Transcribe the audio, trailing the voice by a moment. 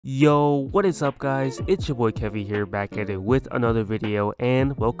Yo, what is up guys? It's your boy Kevvy here, back at it with another video,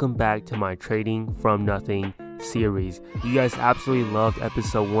 and welcome back to my Trading From Nothing series. You guys absolutely loved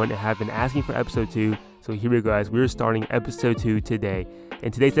episode 1 and have been asking for episode 2, so here we go guys, we're starting episode 2 today.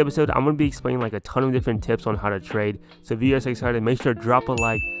 In today's episode, I'm going to be explaining like a ton of different tips on how to trade, so if you guys are excited, make sure to drop a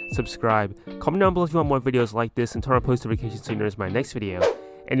like, subscribe, comment down below if you want more videos like this, and turn on post notifications so you notice my next video.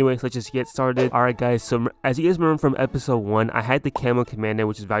 Anyways, let's just get started. Alright guys, so as you guys remember from episode 1, I had the Camo Commando,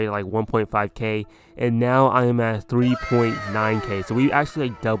 which is valued at like 1.5k, and now I am at 3.9k. So we actually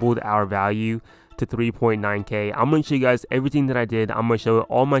like doubled our value to 3.9k. I'm going to show you guys everything that I did. I'm going to show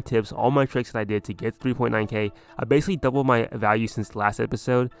all my tips, all my tricks that I did to get 3.9k. I basically doubled my value since last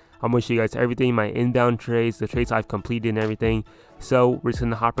episode. I'm going to show you guys everything, my inbound trades, the trades I've completed and everything. So we're just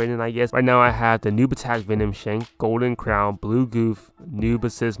going to hop right in, I guess. Right now I have the Noob Attack Venom Shank, Golden Crown, Blue Goof, Noob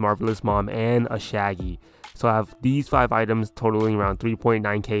Assist, Marvelous Mom, and a Shaggy. So I have these 5 items totaling around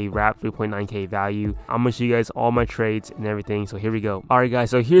 3.9k wrap, 3.9k value. I'm going to show you guys all my trades and everything. So here we go. Alright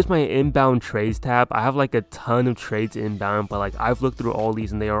guys, so here's my inbound trades tab. I have like a ton of trades inbound, but like I've looked through all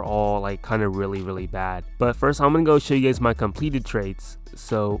these and they are all like kind of really bad. But first I'm going to go show you guys my completed trades.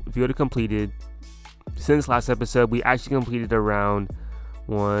 So if you go to completed, since last episode we actually completed around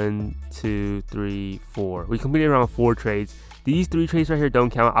 1, 2, 3, 4. We completed around 4 trades. These 3 trades right here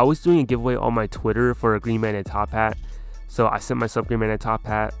don't count. I was doing a giveaway on my Twitter for a Green Bandit top hat. So I sent myself Green Bandit top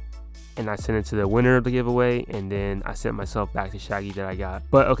hat and I sent it to the winner of the giveaway, and then I sent myself back to Shaggy that I got.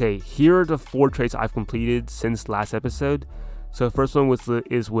 But okay, here are the 4 trades I've completed since last episode. So the first one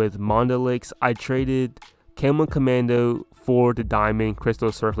is with Mondalix. I traded Camo Commando for the Diamond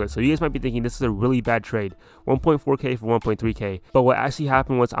Crystal Circlet. So you guys might be thinking this is a really bad trade, 1.4k for 1.3k. But what actually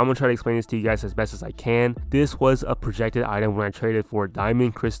happened was, I'm gonna try to explain this to you guys as best as I can. This was a projected item when I traded for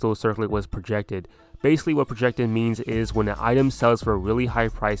Diamond Crystal Circlet was projected. Basically what projected means is when an item sells for a really high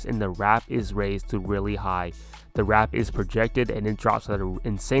price and the wrap is raised to really high. The wrap is projected and it drops at an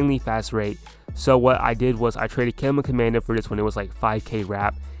insanely fast rate. So what I did was I traded Camo Commando for this when it was like 5k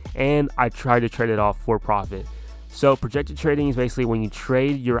wrap, and I tried to trade it off for profit. So projected trading is basically when you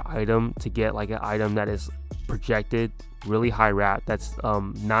trade your item to get like an item that is projected really high wrap, that's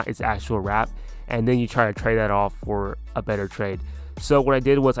not its actual wrap, and then you try to trade that off for a better trade. So what I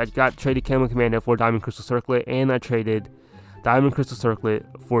did was I got traded Camo Commando for Diamond Crystal Circlet, and I traded Diamond Crystal Circlet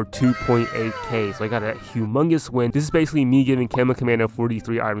for 2.8k, so I got a humongous win. This is basically me giving Camo Commando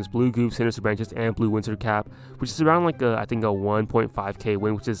 43 items, Blue Goof, Sinister Branches, and Blue Winter Cap, which is around like I think a 1.5k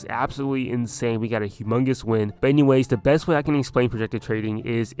win, which is absolutely insane. We got a humongous win. But anyways, the best way I can explain projected trading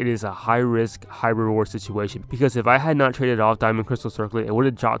is it is a high risk, high reward situation, because if I had not traded off Diamond Crystal Circlet, it would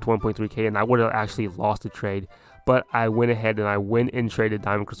have dropped to 1.3k and I would have actually lost the trade. But I went ahead and I went and traded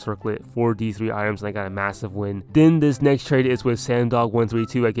Diamond Crystal Circlet for these 3 items and I got a massive win. Then this next trade is with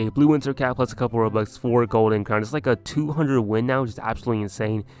Samdog132. I gave Blue Winter Cap plus a couple Robux for Golden Crown. It's like a 200 win now, which is absolutely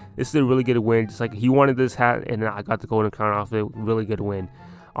insane. This is a really good win. Just like he wanted this hat and I got the Golden Crown off it. Really good win.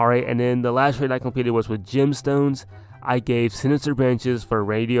 Alright, and then the last trade I completed was with Gemstones. I gave Sinister Branches for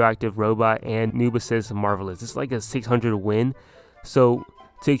Radioactive Robot and Noob Assist Marvelous. This is like a 600 win. So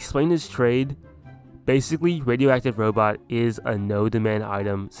to explain this trade, basically, Radioactive Robot is a no demand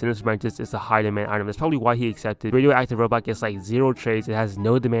item. Sinister Branches is a high demand item. That's probably why he accepted. Radioactive Robot gets like 0 trades. It has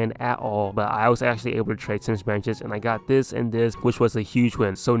no demand at all. But I was actually able to trade Sinister Branches and I got this and this, which was a huge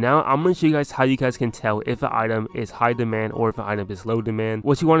win. So now I'm going to show you guys how you guys can tell if an item is high demand or if an item is low demand.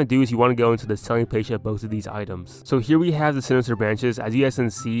 What you want to do is you want to go into the selling page of both of these items. So here we have the Sinister Branches. As you guys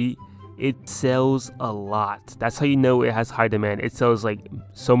can see, it sells a lot. That's how you know it has high demand. It sells like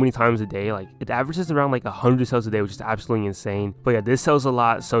so many times a day. Like it averages around like 100 sales a day, which is absolutely insane. But yeah, this sells a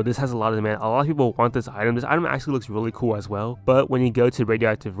lot, so this has a lot of demand. A lot of people want this item. This item actually looks really cool as well. But when you go to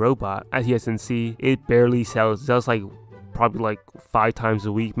Radioactive Robot, as you guys can see, it barely sells. It sells like probably like 5 times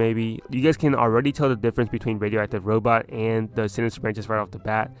a week maybe. You guys can already tell the difference between Radioactive Robot and the Sinister Branches right off the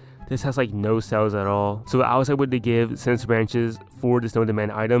bat. This has like no sales at all. So I was able to give Sinister Branches for this no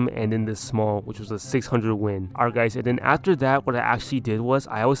demand item, and then this small, which was a 600 win. Alright guys, and then after that, what I actually did was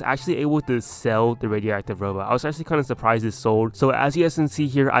I was actually able to sell the Radioactive Robot. I was actually kind of surprised it sold. So as you guys can see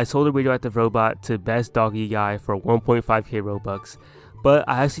here, I sold the Radioactive Robot to Best Doggy Guy for 1.5k Robux. But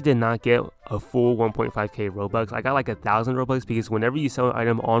I actually did not get a full 1.5k Robux. I got like 1,000 Robux, because whenever you sell an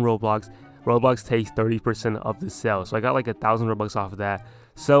item on Roblox, Roblox takes 30% of the sale. So I got like 1,000 Robux off of that.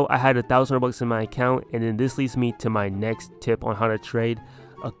 So I had 1,000 Robux in my account, and then this leads me to my next tip on how to trade.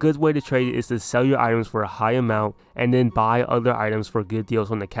 A good way to trade is to sell your items for a high amount and then buy other items for good deals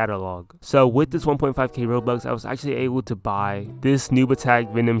on the catalog. So with this 1.5k Robux, I was actually able to buy this noob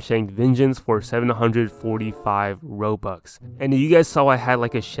attack Venom Shanked Vengeance for 745 Robux. And if you guys saw I had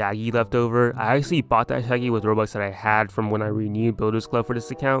like a Shaggy left over, I actually bought that Shaggy with Robux that I had from when I renewed Builders Club for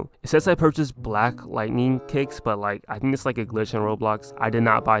this account. It says I purchased Black Lightning Kicks, but like I think it's like a glitch on Roblox. I did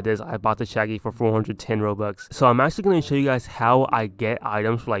not buy this. I bought the Shaggy for 410 Robux. So I'm actually going to show you guys how I get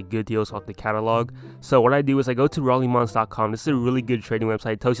items for like good deals off the catalog. So what I do is I go to RaleighMons.com. This is a really good trading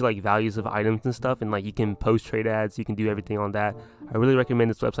website. It tells you like values of items and stuff, and like you can post trade ads, you can do everything on that. I really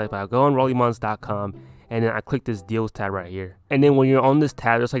recommend this website, but I'll go on RaleighMons.com and then I click this deals tab right here. And then when you're on this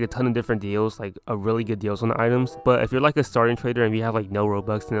tab, there's like a ton of different deals, like a really good deals on the items. But if you're like a starting trader and you have like no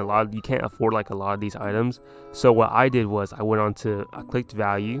Robux, then you can't afford like a lot of these items. So what I did was I clicked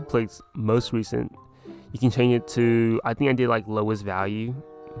value, clicked most recent. You can change it to, I think I did like lowest value,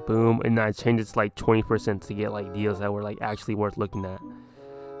 boom, and I changed it to like 20% to get like deals that were like actually worth looking at.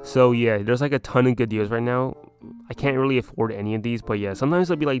 So yeah, there's like a ton of good deals right now. I can't really afford any of these, but yeah,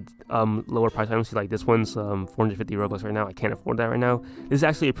 sometimes it'll be like lower price items. Like this one's 450 Robux right now. I can't afford that right now. This is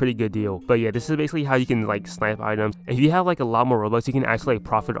actually a pretty good deal. But yeah, this is basically how you can like snipe items. If you have like a lot more Robux, you can actually like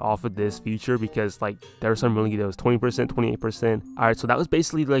profit off of this feature, because like there are some really good deals, 20%, 28%. All right, so that was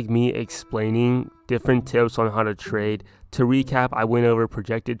basically like me explaining different tips on how to trade. To recap, I went over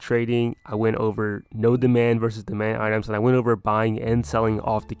projected trading, I went over no demand versus demand items, and I went over buying and selling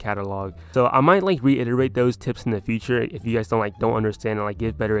off the catalog. So I might like reiterate those tips in the future if you guys don't understand and like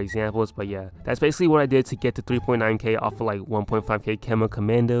give better examples. But yeah, that's basically what I did to get to 3.9k off of like 1.5k Camo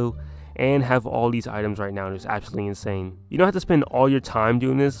Commando and have all these items right now. It's absolutely insane. You don't have to spend all your time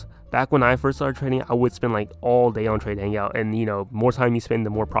doing this. Back when I first started trading, I would spend like all day on Trade Hangout, and you know, more time you spend, the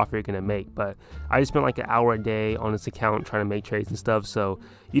more profit you're gonna make. But I just spent like an hour a day on this account trying to make trades and stuff. So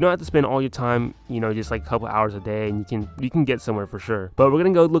you don't have to spend all your time, you know, just like a couple hours a day, and you can get somewhere for sure. But we're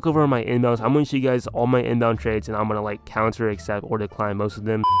gonna go look over my inbounds. I'm gonna show you guys all my inbound trades, and I'm gonna like counter, accept, or decline most of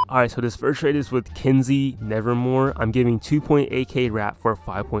them. All right, so this first trade is with Kinsey Nevermore. I'm giving 2.8k wrap for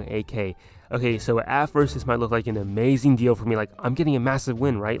 5.8k. Okay, so at first this might look like an amazing deal for me, like I'm getting a massive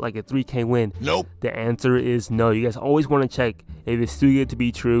win, right? Like a 3k win. Nope. The answer is no. You guys always want to check if it's too good to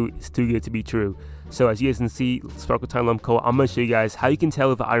be true. It's too good to be true. So as you guys can see, Sparkle Time Lump Code, I'm going to show you guys how you can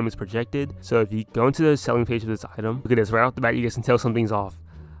tell if an item is projected. So if you go into the selling page of this item, look at this, right off the bat you guys can tell something's off.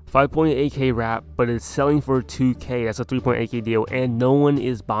 5.8k wrap, but it's selling for 2k. That's a 3.8k deal, and no one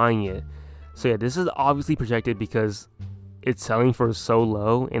is buying it. So yeah, this is obviously projected because it's selling for so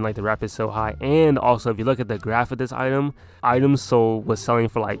low and like the wrap is so high. And also if you look at the graph of this item sold was selling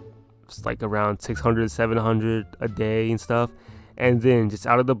for like around 600 700 a day and stuff, and then just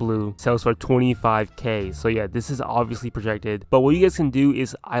out of the blue sells for 25k. So yeah, this is obviously projected. But what you guys can do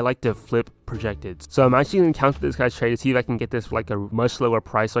is I like to flip projected. So I'm actually gonna counter this guy's trade to see if I can get this for like a much lower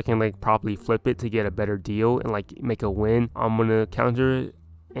price so I can like properly flip it to get a better deal and like make a win. I'm gonna counter it.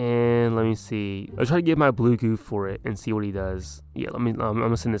 And let me see, I'll try to get my blue goof for it and see what he does. Yeah, I'm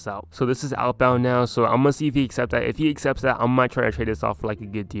gonna send this out. So this is outbound now, so I'm gonna see if he accepts that. If he accepts that, I might try to trade this off for like a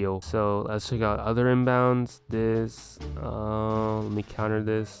good deal. So let's check out other inbounds. This let me counter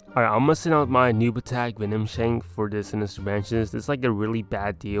this. All right, I'm gonna send out my noob attack Venom Shank for this Sinister Branches. This is like a really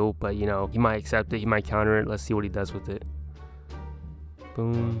bad deal, but you know, he might accept it, he might counter it. Let's see what he does with it.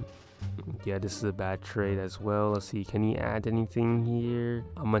 Boom. Yeah, this is a bad trade as well. Let's see, can he add anything here?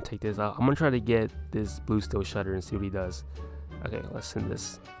 I'm gonna take this out. I'm gonna try to get this blue steel shutter and see what he does. Okay, let's send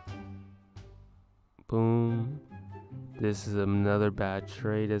this. Boom. This is another bad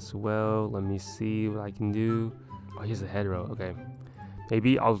trade as well. Let me see what I can do. Oh, here's a head row. Okay,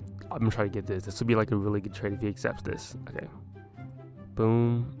 maybe I'm gonna try to get this. This would be like a really good trade if he accepts this. Okay,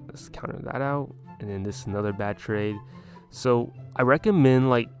 boom. Let's counter that out. And then this is another bad trade. So I recommend,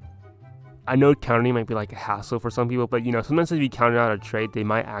 like, I know countering might be like a hassle for some people, but you know, sometimes if you counter out a trade, they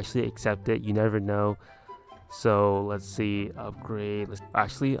might actually accept it. You never know. So let's see, upgrade. I'm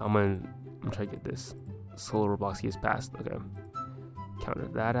gonna try to get this. Solo Roblox gets passed. Okay, counter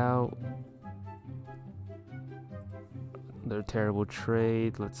that out. Another terrible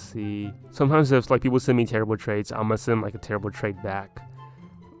trade. Let's see. Sometimes if like people send me terrible trades, I'm gonna send like a terrible trade back.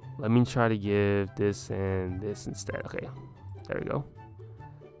 Let me try to give this and this instead. Okay, there we go.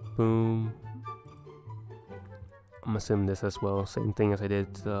 Boom. I'm gonna send this as well. Same thing as I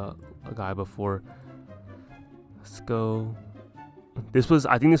did to a guy before. Let's go.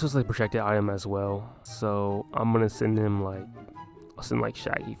 I think this was like a projected item as well. So I'm gonna send him I'll send like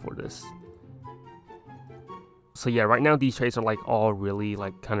Shaggy for this. So yeah, right now these trades are like all really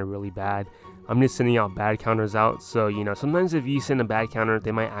kind of really bad. I'm just sending out bad counters out. So, you know, sometimes if you send a bad counter,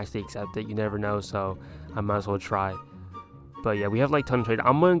 they might actually accept it. You never know, so I might as well try. But yeah, we have like ton of trades.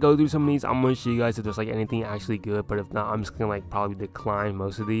 I'm gonna go through some of these. I'm gonna show you guys if there's like anything actually good, but if not, I'm just gonna like probably decline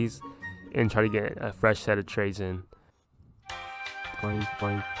most of these and try to get a fresh set of trades in. So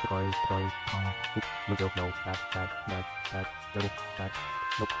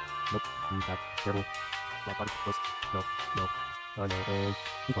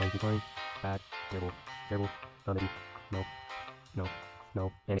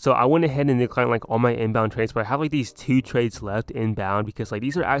I went ahead and declined like all my inbound trades, but I have like these 2 trades left inbound because like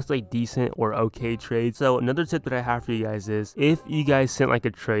these are actually like decent or okay trades. So another tip that I have for you guys is if you guys sent like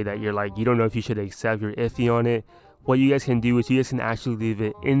a trade that you're like, you don't know if you should accept, you're iffy on it, what you guys can do is you guys can actually leave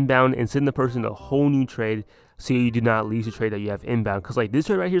it inbound and send the person a whole new trade so you do not lose the trade that you have inbound. Because like this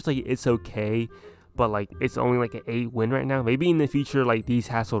trade right here is like, it's okay, but like it's only like an 8 win right now. Maybe in the future like these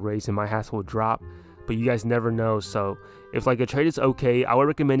hassle raise and my hassle will drop, but you guys never know. So if like a trade is okay, I would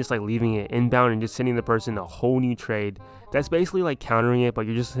recommend just like leaving it inbound and just sending the person a whole new trade. That's basically like countering it, but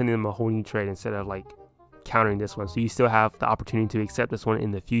you're just sending them a whole new trade instead of like countering this one, so you still have the opportunity to accept this one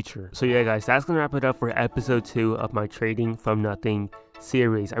in the future. So yeah guys, that's gonna wrap it up for episode 2 of my trading from nothing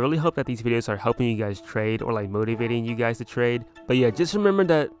series. I really hope that these videos are helping you guys trade or like motivating you guys to trade. But yeah, just remember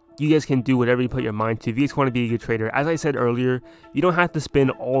that you guys can do whatever you put your mind to. If you guys want to be a good trader, as I said earlier, you don't have to spend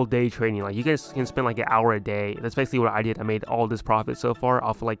all day trading. Like you guys can spend like an hour a day. That's basically what I did. I made all this profit so far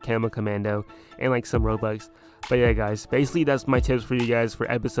off of like Camo Commando and like some Robux. But yeah guys, basically that's my tips for you guys for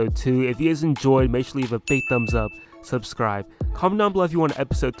episode 2. If you guys enjoyed, make sure to leave a big thumbs up, subscribe, comment down below if you want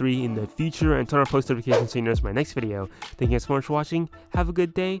episode 3 in the future, and turn on post notifications so you notice my next video. Thank you guys so much for watching. Have a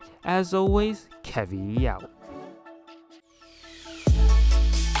good day. As always, Kevvy out.